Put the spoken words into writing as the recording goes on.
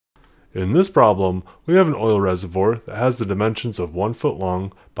In this problem, we have an oil reservoir that has the dimensions of 1 foot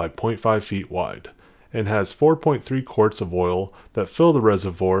long by 0.5 feet wide, and has 4.3 quarts of oil that fill the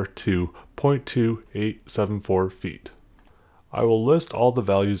reservoir to 0.2874 feet. I will list all the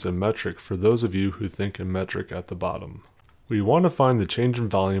values in metric for those of you who think in metric at the bottom. We want to find the change in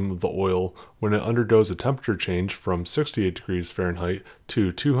volume of the oil when it undergoes a temperature change from 68 degrees Fahrenheit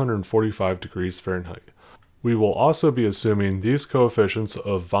to 245 degrees Fahrenheit. We will also be assuming these coefficients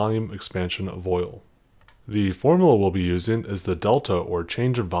of volume expansion of oil. The formula we'll be using is the delta, or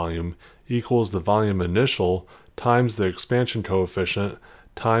change in volume, equals the volume initial times the expansion coefficient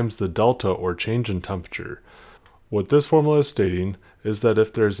times the delta, or change in temperature. What this formula is stating is that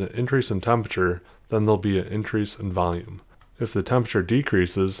if there's an increase in temperature, then there'll be an increase in volume. If the temperature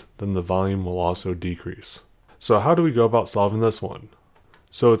decreases, then the volume will also decrease. So how do we go about solving this one?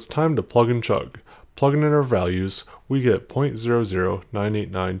 So it's time to plug and chug. Plugging in our values, we get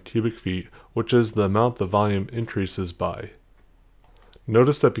 0.00989 cubic feet, which is the amount the volume increases by.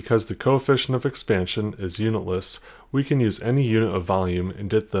 Notice that because the coefficient of expansion is unitless, we can use any unit of volume and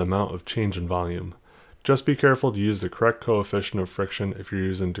get the amount of change in volume. Just be careful to use the correct coefficient of friction if you're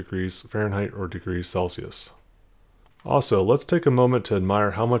using degrees Fahrenheit or degrees Celsius. Also, let's take a moment to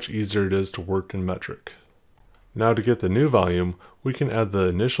admire how much easier it is to work in metric. Now to get the new volume, we can add the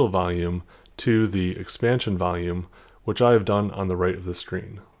initial volume to the expansion volume, which I have done on the right of the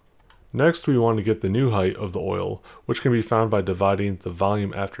screen. Next, we want to get the new height of the oil, which can be found by dividing the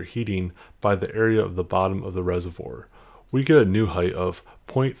volume after heating by the area of the bottom of the reservoir. We get a new height of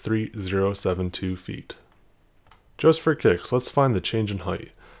 0.3072 feet. Just for kicks, let's find the change in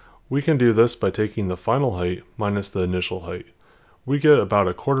height. We can do this by taking the final height minus the initial height. We get about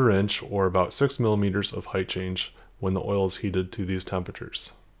a 1/4 inch, or about 6 millimeters of height change when the oil is heated to these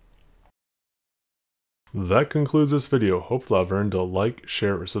temperatures. That concludes this video. Hopefully I've earned a like,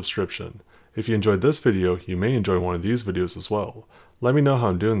 share, or subscription. If you enjoyed this video, you may enjoy one of these videos as well. Let me know how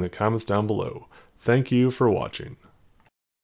I'm doing in the comments down below. Thank you for watching.